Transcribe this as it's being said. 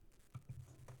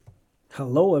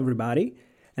Hello, everybody,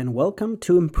 and welcome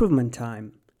to Improvement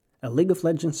Time, a League of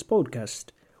Legends podcast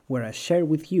where I share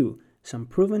with you some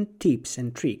proven tips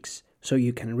and tricks so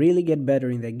you can really get better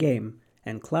in the game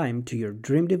and climb to your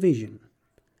dream division.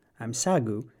 I'm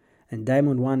Sagu, and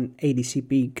Diamond 1 ADC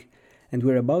peak, and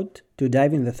we're about to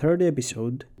dive in the third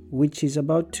episode, which is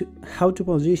about how to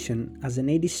position as an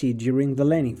ADC during the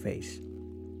laning phase.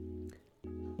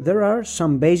 There are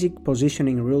some basic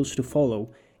positioning rules to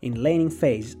follow in laning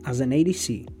phase as an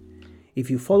ADC.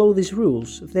 If you follow these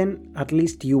rules, then at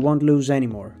least you won't lose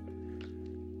anymore.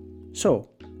 So,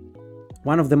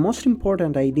 one of the most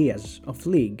important ideas of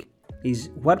League is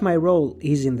what my role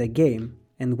is in the game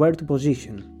and where to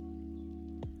position.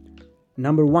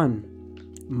 Number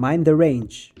 1. Mind the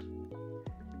range.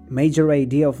 Major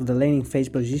idea of the laning phase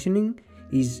positioning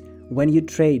is when you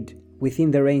trade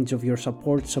within the range of your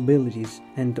support's abilities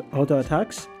and auto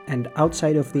attacks, and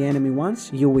outside of the enemy ones,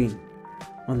 you win.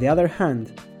 On the other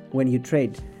hand, when you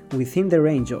trade within the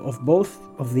range of both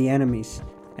of the enemies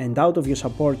and out of your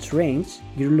support's range,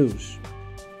 you lose.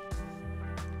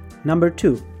 Number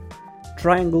 2.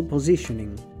 Triangle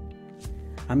positioning.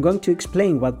 I'm going to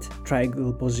explain what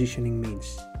triangle positioning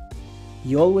means.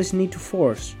 You always need to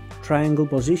force triangle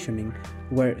positioning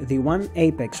where the one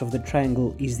apex of the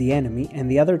triangle is the enemy and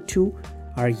the other two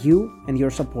are you and your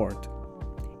support.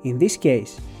 In this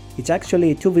case, it's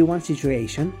actually a 2v1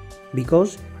 situation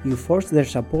because you force their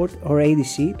support or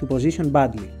ADC to position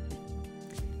badly.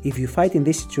 If you fight in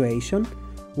this situation,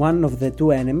 one of the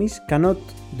two enemies cannot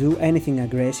do anything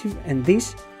aggressive, and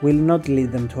this will not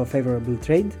lead them to a favorable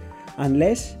trade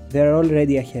unless they are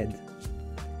already ahead.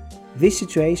 This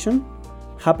situation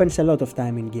happens a lot of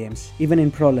time in games, even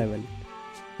in pro level.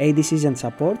 ADCs and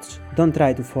supports don't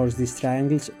try to force these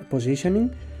triangles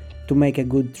positioning to make a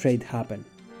good trade happen.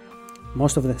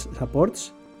 Most of the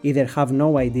supports either have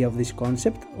no idea of this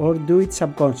concept or do it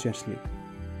subconsciously.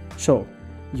 So,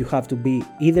 you have to be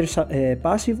either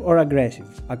passive or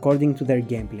aggressive according to their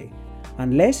gameplay,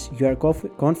 unless you are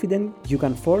confident you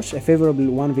can force a favorable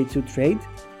 1v2 trade,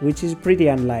 which is pretty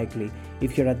unlikely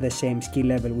if you're at the same skill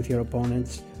level with your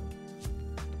opponents.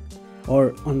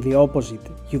 Or on the opposite,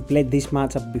 you've played this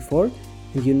matchup before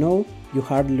and you know you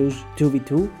hardly lose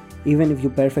 2v2 even if you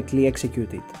perfectly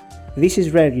execute it. This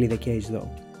is rarely the case though.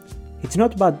 It's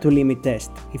not bad to limit test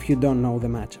if you don't know the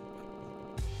matchup.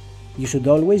 You should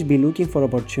always be looking for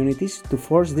opportunities to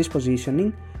force this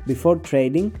positioning before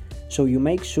trading so you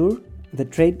make sure the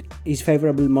trade is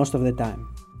favorable most of the time.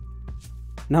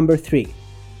 Number 3.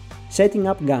 Setting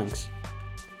up ganks.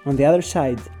 On the other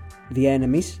side, the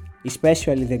enemies,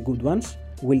 especially the good ones,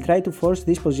 will try to force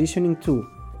this positioning too,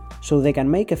 so they can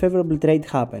make a favorable trade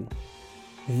happen.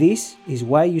 This is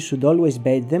why you should always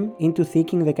bait them into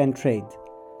thinking they can trade.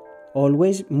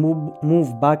 Always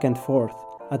move back and forth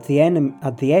at the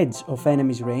edge of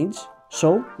enemy's range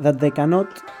so that they cannot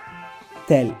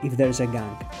tell if there's a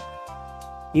gank.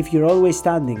 If you're always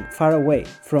standing far away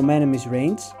from enemy's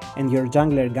range and your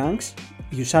jungler ganks,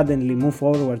 you suddenly move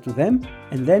forward to them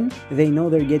and then they know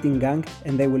they're getting ganked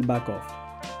and they will back off.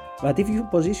 But if you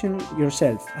position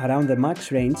yourself around the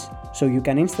max range so you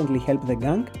can instantly help the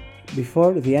gank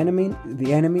before the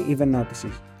enemy even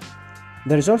notices.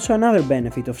 There's also another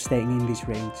benefit of staying in this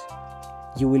range.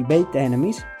 You will bait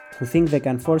enemies who think they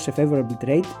can force a favorable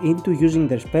trade into using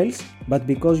their spells, but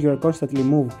because you are constantly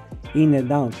moved in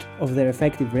and out of their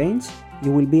effective range,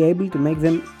 you will be able to make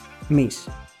them miss.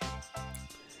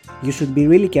 You should be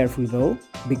really careful though,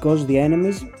 because the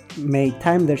enemies may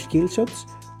time their skill shots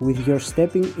with your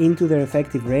stepping into their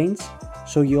effective range,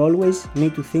 so you always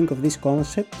need to think of this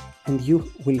concept and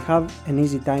you will have an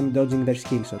easy time dodging their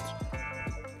skill shots.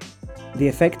 The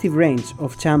effective range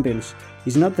of champions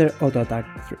is not their auto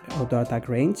attack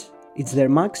range, it's their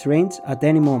max range at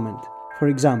any moment. For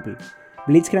example,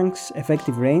 Blitzcrank's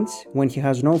effective range when he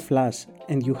has no flash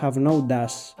and you have no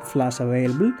dash flash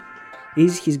available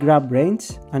is his grab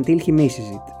range until he misses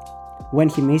it. When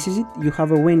he misses it, you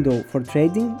have a window for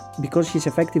trading because his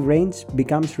effective range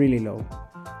becomes really low.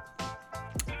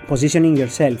 Positioning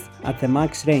yourself at the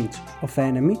max range of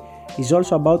enemy is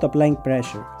also about applying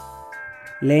pressure.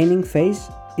 Laning phase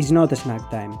is not a snack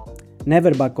time.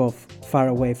 Never back off far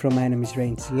away from enemy's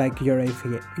range like your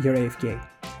AFK.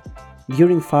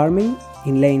 During farming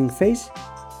in laning phase,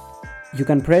 you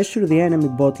can pressure the enemy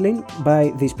bot lane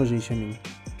by this positioning.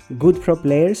 Good pro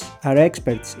players are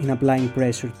experts in applying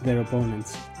pressure to their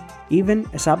opponents. Even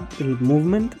a subtle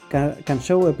movement can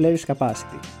show a player's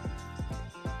capacity.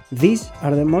 These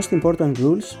are the most important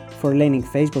rules for laning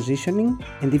phase positioning,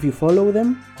 and if you follow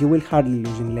them, you will hardly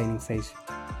lose in laning phase.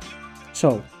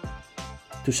 So,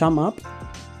 to sum up,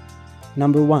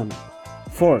 number 1.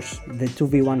 force the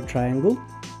 2v1 triangle.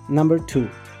 Number 2,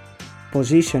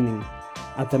 positioning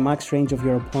at the max range of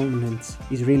your opponents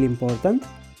is really important.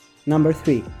 Number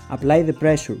 3, apply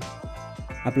pressure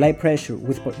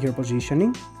with your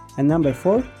positioning. And number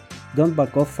 4, don't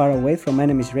back off far away from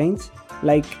enemy's range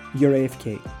like you're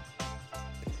AFK.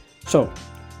 So,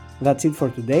 that's it for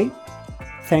today.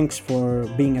 Thanks for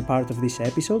being a part of this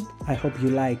episode. I hope you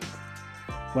liked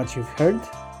what you've heard.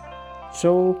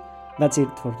 So, that's it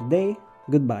for today.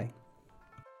 Goodbye.